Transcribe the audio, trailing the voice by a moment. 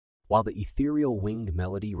While the ethereal winged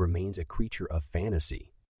melody remains a creature of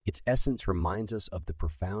fantasy, its essence reminds us of the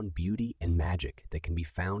profound beauty and magic that can be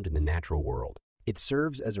found in the natural world. It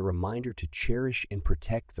serves as a reminder to cherish and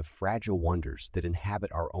protect the fragile wonders that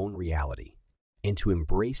inhabit our own reality, and to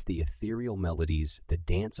embrace the ethereal melodies that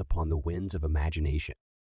dance upon the winds of imagination.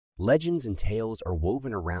 Legends and tales are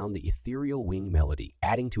woven around the ethereal winged melody,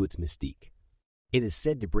 adding to its mystique. It is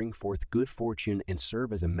said to bring forth good fortune and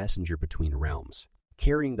serve as a messenger between realms,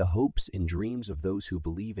 carrying the hopes and dreams of those who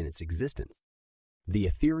believe in its existence. The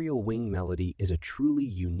ethereal winged melody is a truly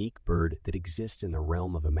unique bird that exists in the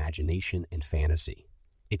realm of imagination and fantasy.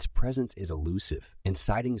 Its presence is elusive, and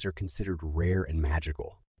sightings are considered rare and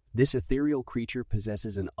magical. This ethereal creature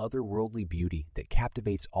possesses an otherworldly beauty that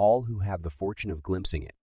captivates all who have the fortune of glimpsing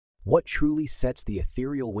it. What truly sets the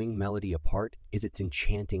ethereal winged melody apart is its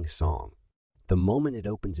enchanting song. The moment it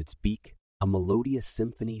opens its beak, a melodious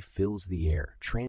symphony fills the air,